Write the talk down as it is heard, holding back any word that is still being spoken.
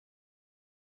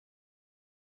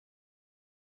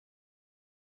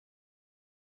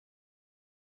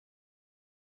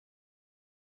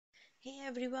Hey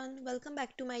everyone, welcome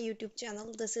back to my YouTube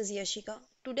channel. This is Yashika.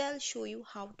 Today I'll show you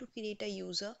how to create a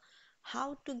user,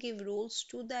 how to give roles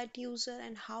to that user,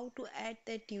 and how to add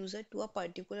that user to a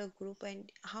particular group,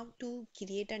 and how to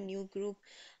create a new group,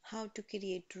 how to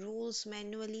create roles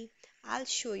manually. I'll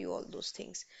show you all those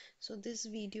things. So this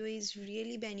video is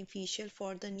really beneficial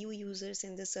for the new users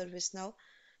in the service now.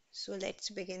 So let's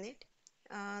begin it.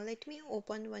 Let me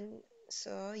open one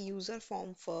user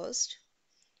form first.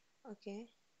 Okay,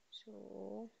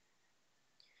 so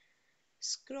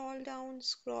scroll down.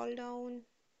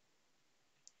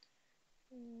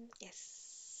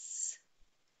 Yes.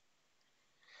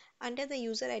 Under the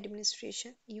user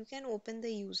administration, you can open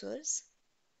the users.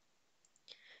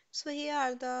 So here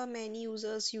are the many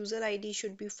users. User ID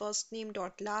should be first name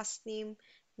dot last name.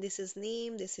 This is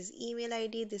name, this is email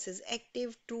ID, this is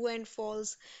active, true and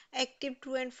false. Active,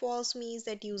 true and false means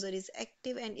that user is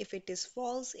active, and if it is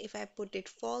false, if I put it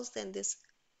false, then this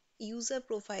user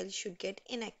profile should get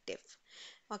inactive.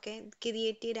 Okay,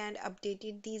 created and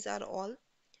updated, these are all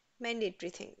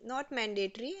mandatory thing, not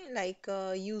mandatory, like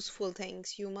useful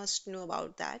things you must know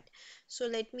about that. So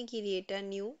let me create a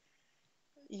new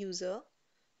user.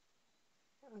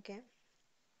 Okay,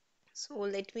 so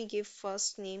let me give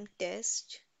first name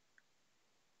test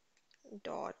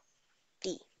dot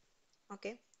t.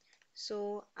 Okay,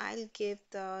 so I'll give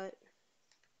the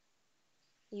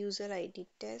user id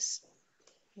test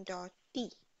dot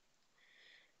t.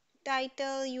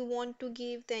 Title you want to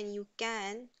give, then you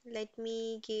can. Let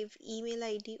me give email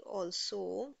id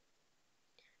also.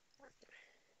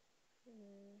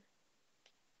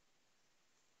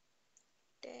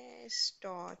 Test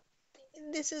dot.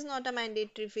 This is not a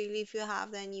mandatory field. If you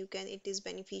have, then you can. It is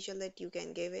beneficial that you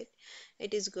can give it.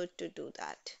 It is good to do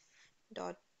that.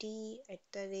 Dot t at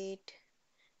the rate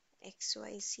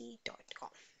xyz.com.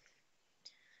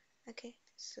 Okay.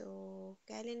 So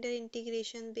calendar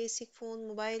integration, basic phone,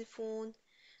 mobile phone,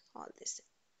 all this.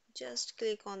 Just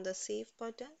click on the save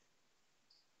button.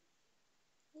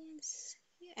 Yes.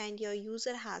 And your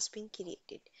user has been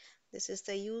created. This is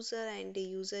the user, and the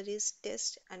user is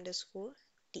test underscore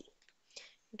t.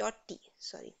 Dot t,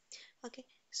 sorry. Okay,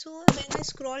 so when I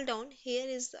scroll down, here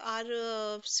is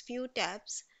our few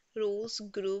tabs: roles,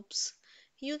 groups.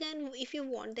 You can, if you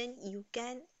want, then you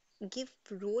can give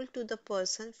role to the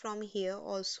person from here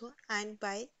also, and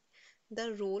by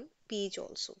the role page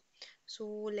also. So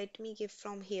let me give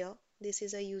from here. This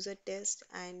is a user test,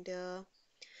 and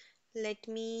let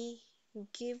me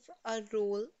give a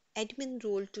role, admin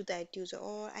role, to that user,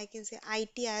 or I can say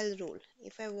ITIL role.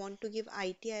 If I want to give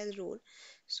ITIL role,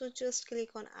 so just click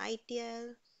on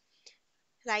ITIL,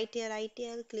 right here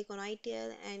ITIL, click on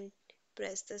ITIL and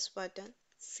press this button,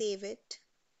 save it.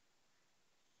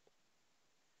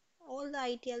 All the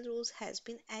ITIL roles has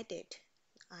been added.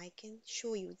 I can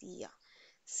show you the, yeah,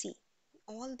 see,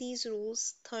 all these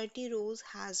rows, 30 rows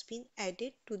has been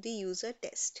added to the user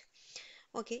test.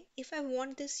 Okay, if I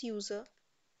want this user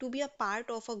to be a part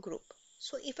of a group,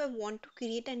 so if I want to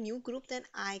create a new group, then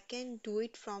I can do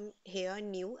it from here,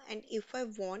 new. And if I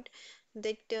want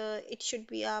that it should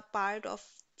be a part of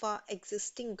a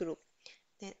existing group,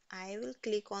 then I will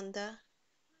click on the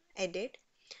edit,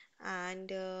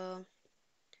 and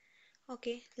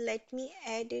okay, let me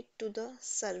add it to the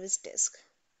service desk.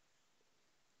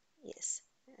 Yes,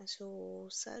 so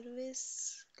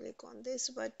service, click on this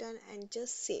button and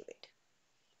just save it.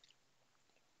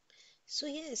 So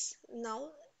yes, now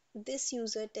this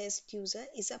user test user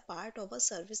is a part of a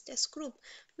service desk group.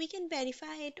 We can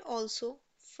verify it also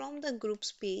from the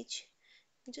groups page.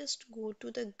 Just go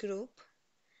to the group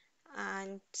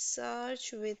and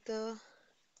search with the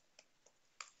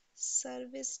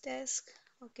service desk.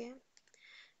 Okay,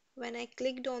 when I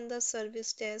clicked on the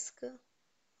service desk,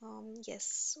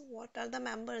 yes, what are the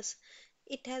members?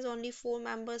 It has only four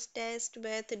members: test,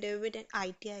 Beth, David, and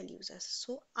ITIL users.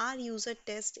 So our user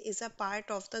test is a part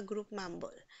of the group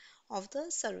member of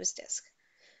the service desk.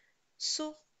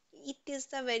 So it is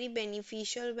the very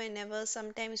beneficial whenever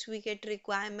sometimes we get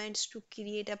requirements to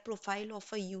create a profile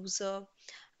of a user,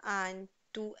 and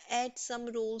to add some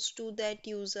roles to that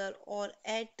user, or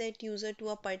add that user to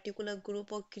a particular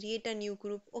group, or create a new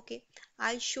group. Okay,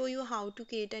 I'll show you how to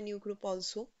create a new group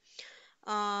also.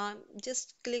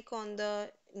 Just click on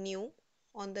the new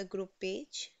on the group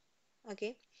page.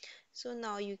 Okay, so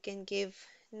now you can give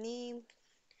name.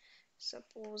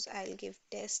 Suppose I'll give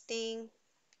testing.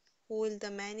 Who will the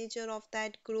manager of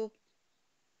that group?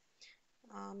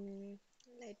 um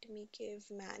Let me give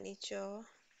manager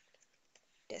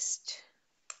test.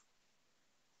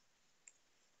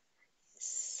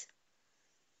 Yes.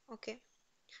 Okay,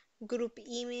 Group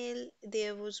email,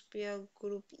 there would be a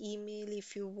group email.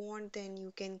 If you want, then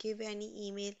you can give any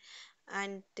email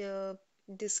and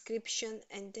description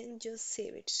and then just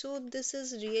save it. So this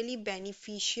is really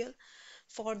beneficial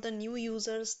for the new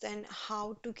users then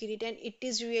how to create, and it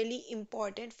is really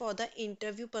important for the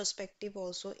interview perspective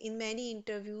also. In many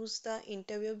interviews the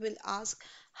interviewer will ask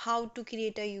how to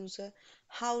create a user,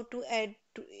 how to add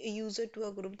a user to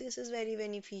a group. This is very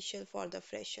beneficial for the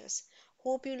freshers.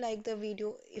 Hope you like the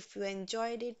video. If you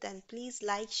enjoyed it, then please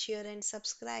like, share and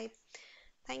subscribe.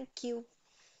 Thank you.